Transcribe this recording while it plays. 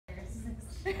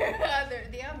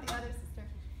the other sister.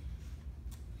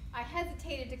 I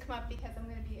hesitated to come up because I'm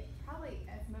going to be probably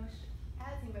as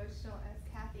emotional as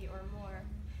Kathy or more.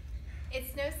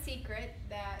 It's no secret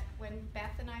that when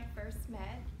Beth and I first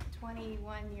met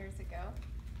 21 years ago,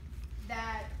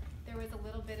 that there was a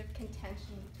little bit of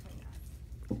contention between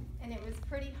us. And it was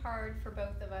pretty hard for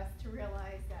both of us to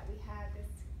realize that we had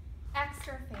this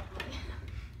extra family.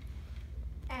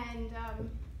 And,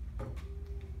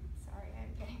 sorry,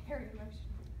 I'm getting very emotional.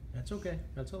 That's okay.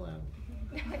 That's allowed.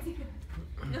 No, it's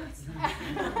No, it's not.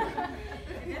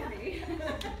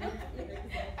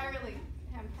 I really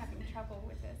am having trouble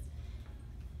with this.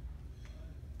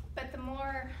 But the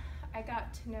more I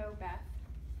got to know Beth,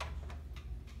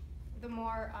 the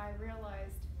more I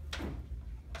realized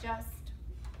just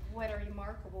what a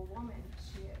remarkable woman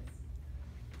she is.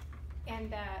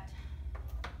 And that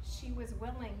she was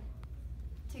willing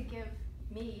to give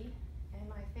me and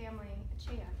my family a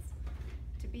chance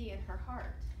to be in her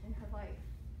heart, in her life.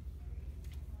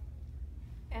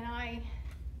 And I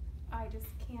just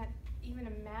can't even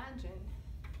imagine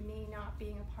me not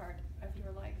being a part of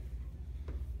your life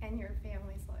and your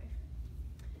family's life.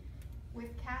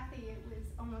 With Kathy, it was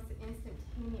almost an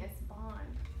instantaneous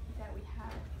bond that we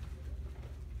had.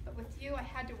 But with you, I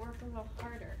had to work a little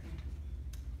harder.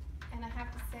 And I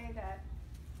have to say that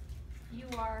you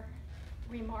are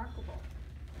remarkable.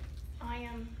 I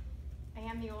am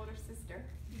the older sister,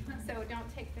 so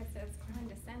don't take this as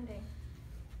condescending.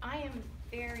 I am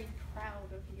very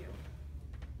proud of you.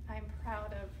 I'm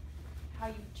proud of how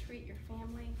you treat your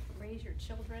family, raise your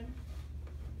children,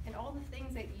 and all the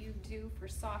things that you do for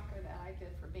soccer that I did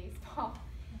for baseball.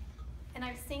 And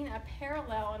I've seen a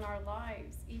parallel in our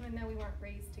lives, even though we weren't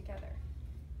raised together.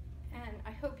 And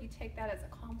I hope you take that as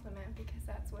a compliment, because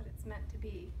that's what it's meant to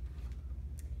be.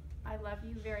 I love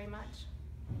you very much.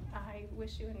 I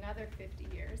wish you another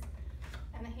 50 years.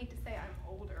 And I hate to say I'm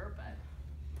older, but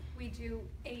we do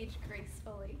age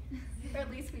gracefully, or at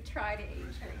least we try to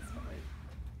age gracefully.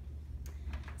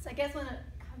 So I guess when it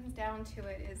comes down to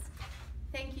it is,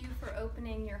 thank you for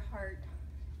opening your heart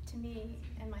to me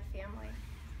and my family,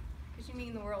 because you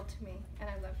mean the world to me, and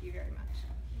I love you very much.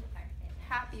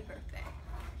 Happy birthday.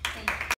 Thank you.